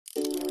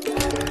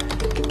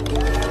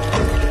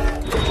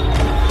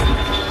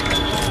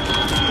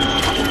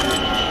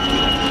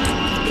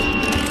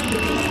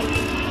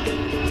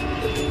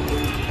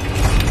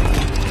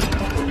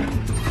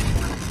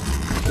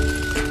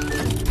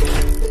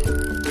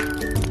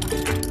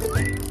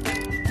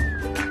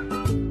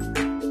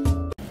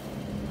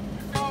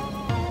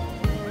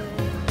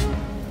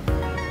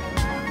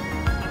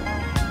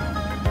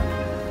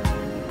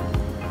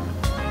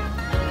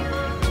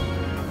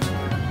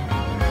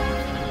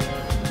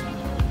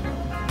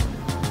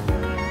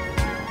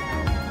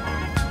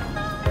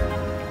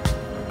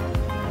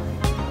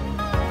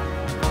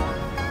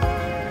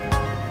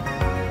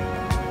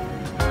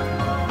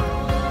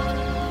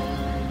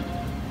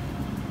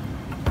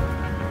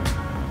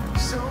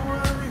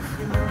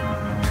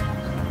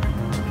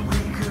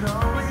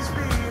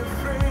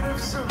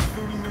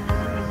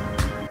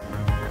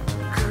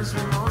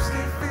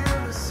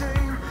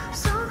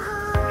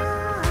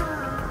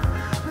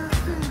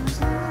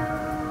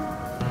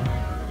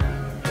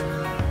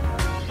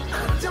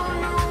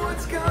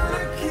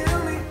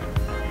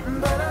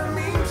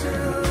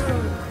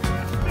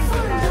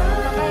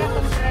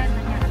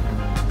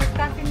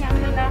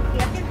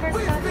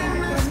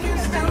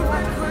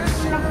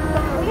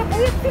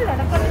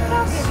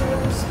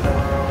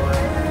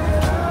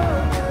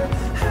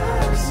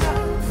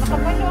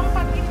Nakabalo ang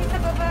pag-ibig sa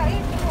babae.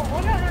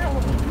 Wala na lang.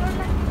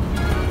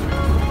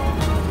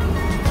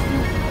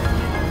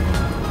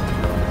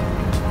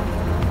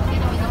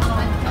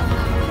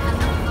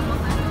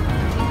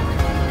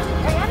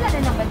 Ay, ano na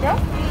naman daw?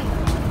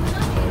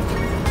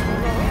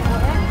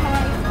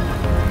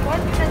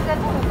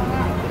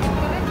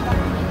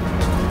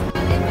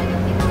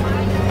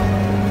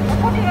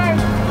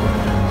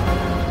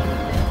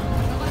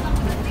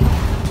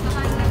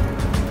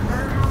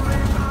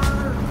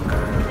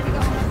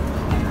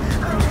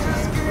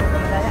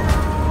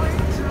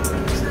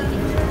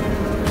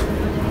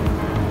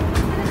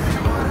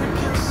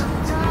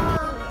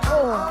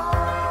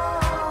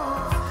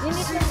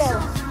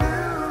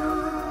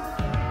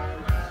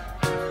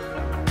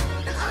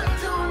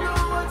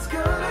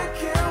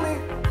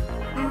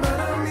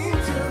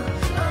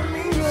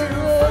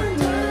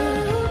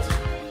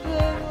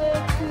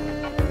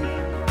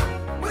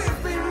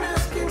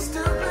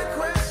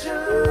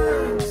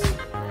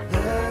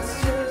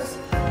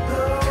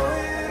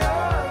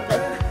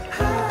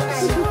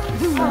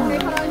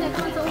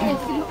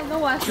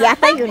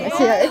 Yata yun na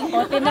siya.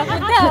 O,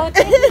 tinapunta.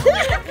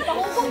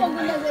 Pakungkong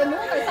mag-una sa imo.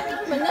 Kaya sakit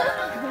mo na.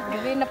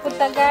 Hindi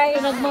napunta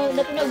guys.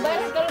 Nagbayad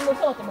ka rin mo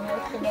sa ito. Mga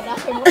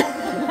lalaki mo.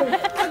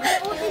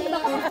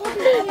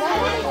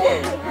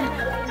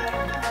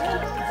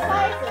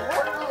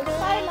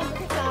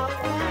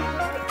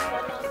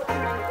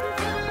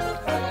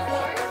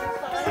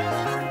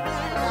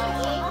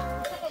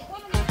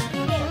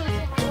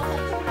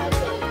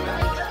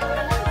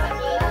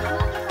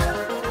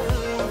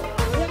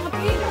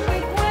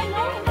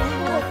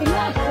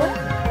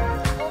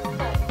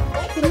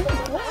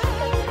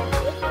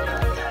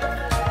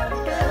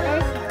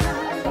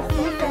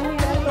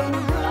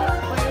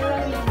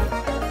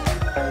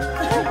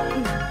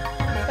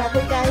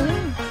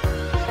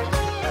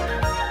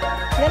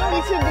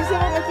 Isu-isu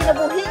ang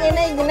kinabuhi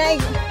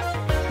inay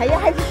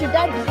hayahay sa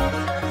syudad.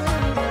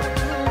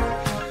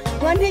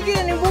 Wandi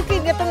gyud ni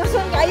bukid nga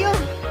tungason kayo.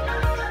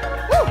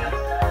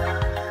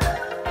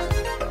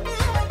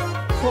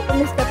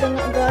 Kumis ka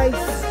tunga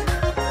guys.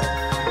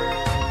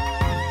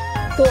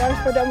 2 hours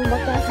pa daw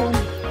mabakason.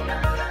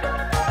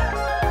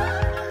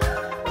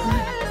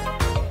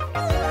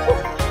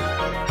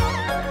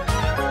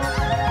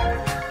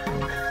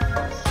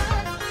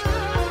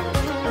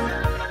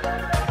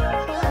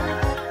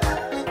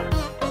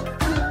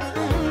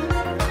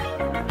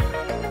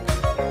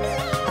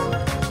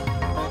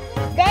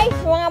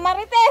 Mga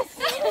Marites!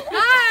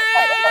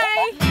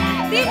 Hi!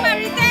 Team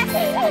Marites!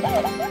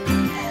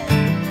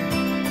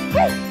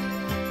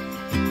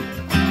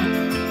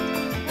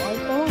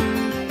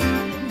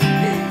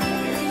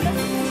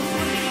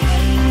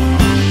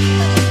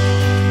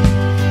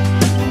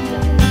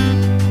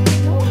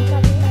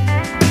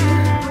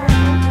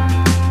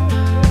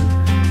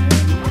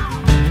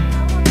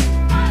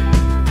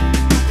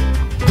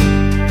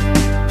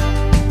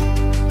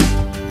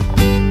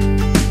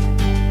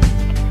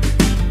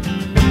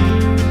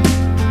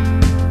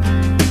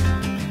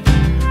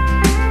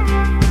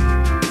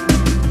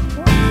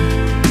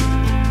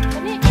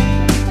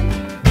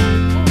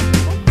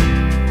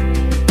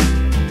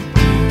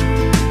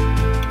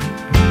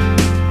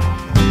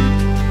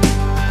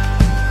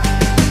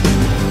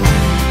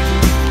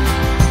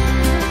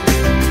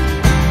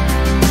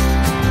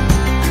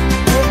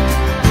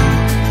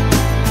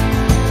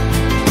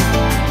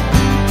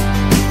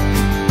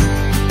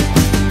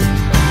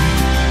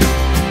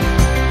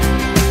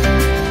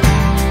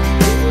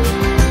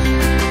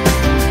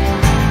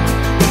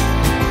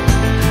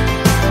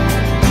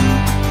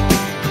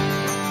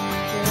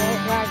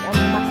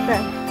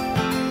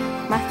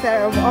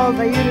 Master of all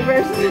the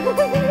universe.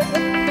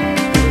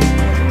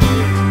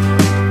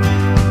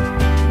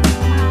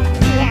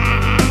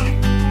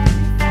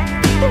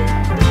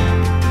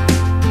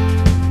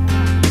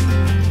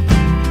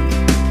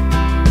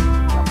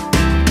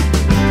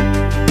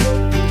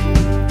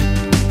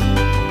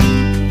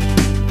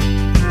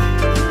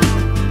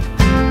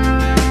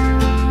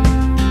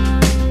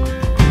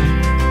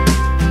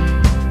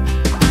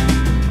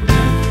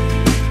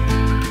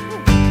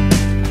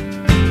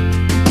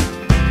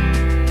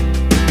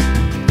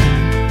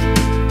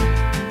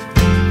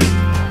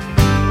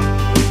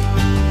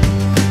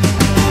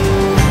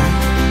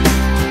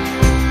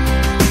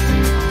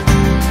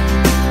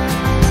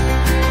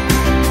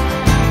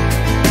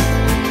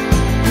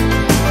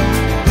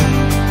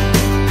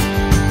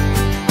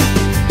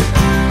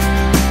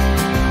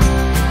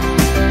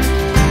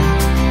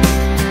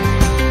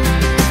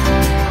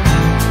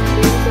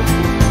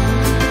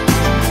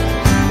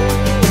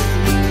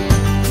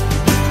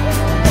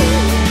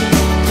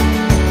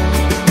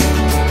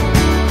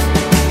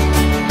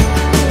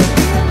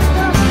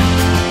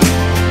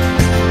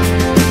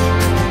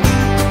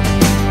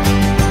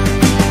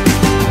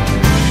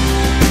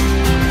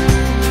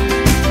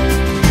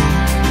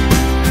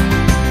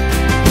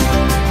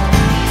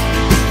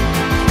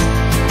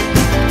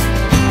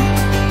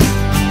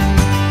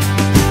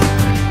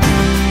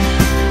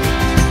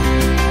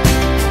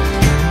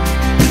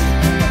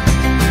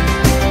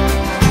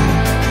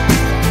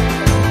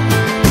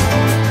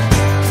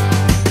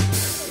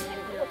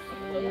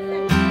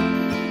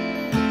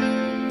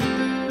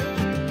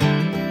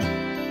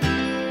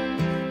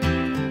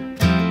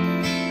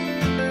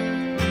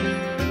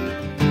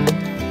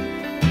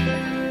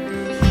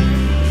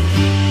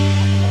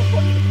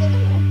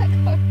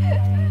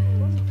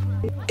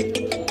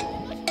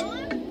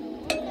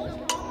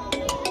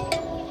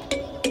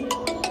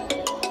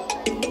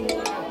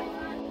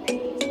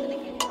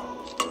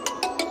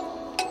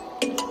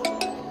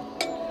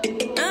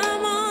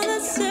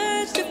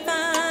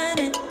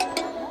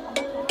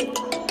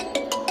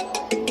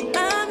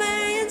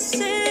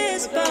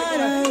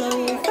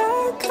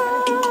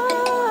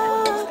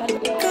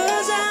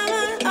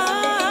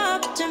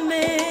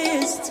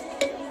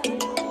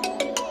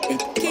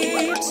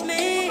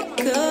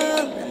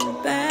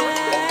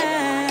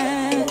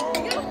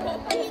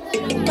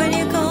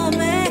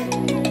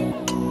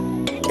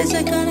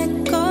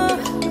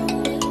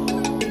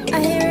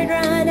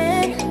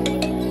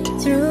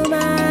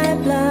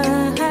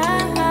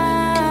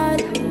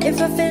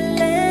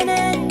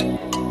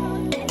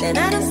 then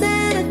I don't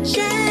stand a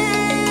chance.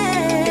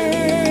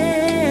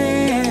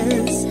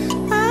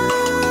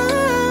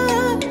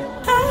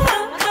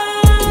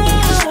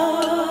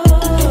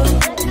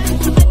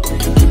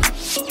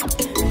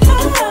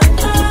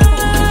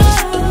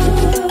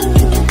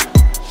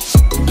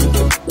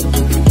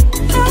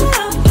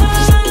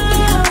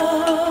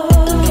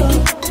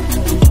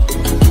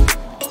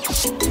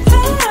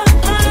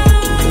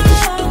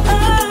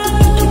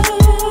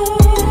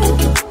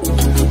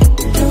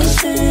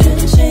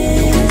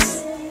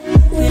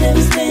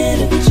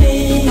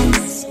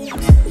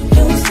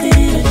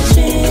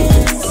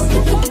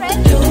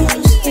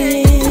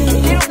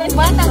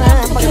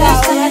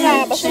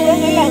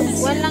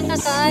 Walang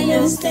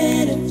kakaayo. Don't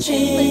stand a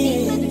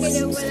chance.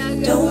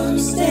 Don't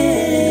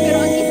stand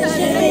a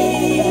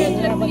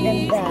chance.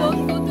 Maganda.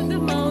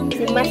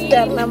 Si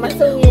Master na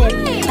masungit.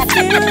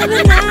 Feel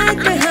the night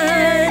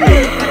behind me.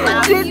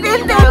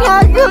 Titindi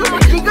nga ako.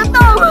 Hindi ko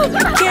to.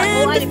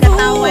 Can't be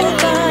fooled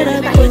by the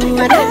blue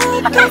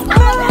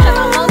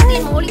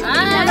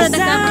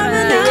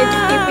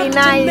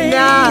Pinay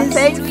na.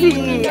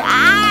 Sexy.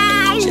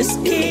 Ay!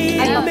 just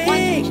keep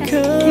me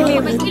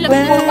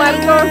Bumbong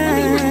Marcos.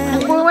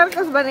 Bumbong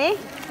Marcos ba ni?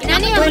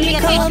 when you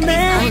call me.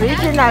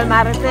 Original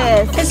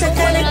Marites. As I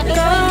let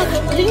go,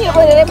 Hindi ko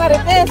nila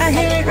Marites. I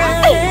hear it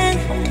running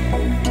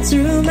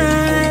through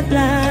my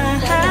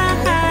blood.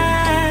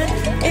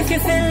 If you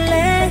feel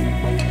it,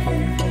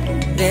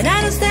 then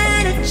I don't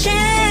stand a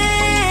chance.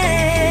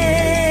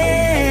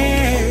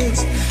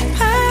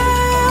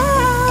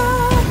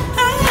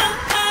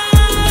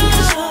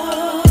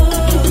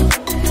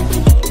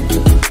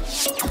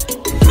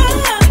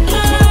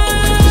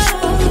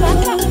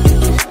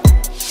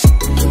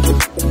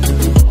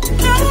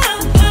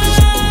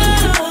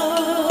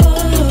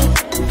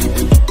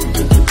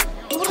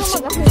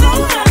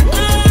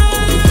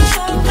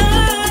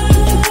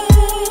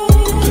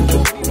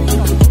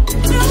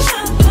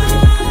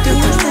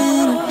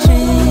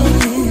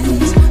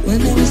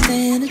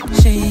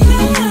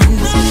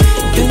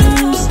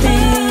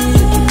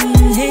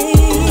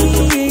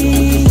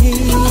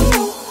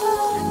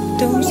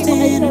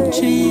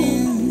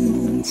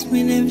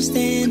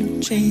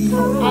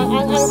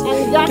 Ang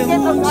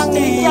jacket of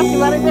ang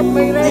Marites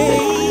may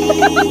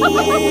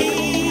red.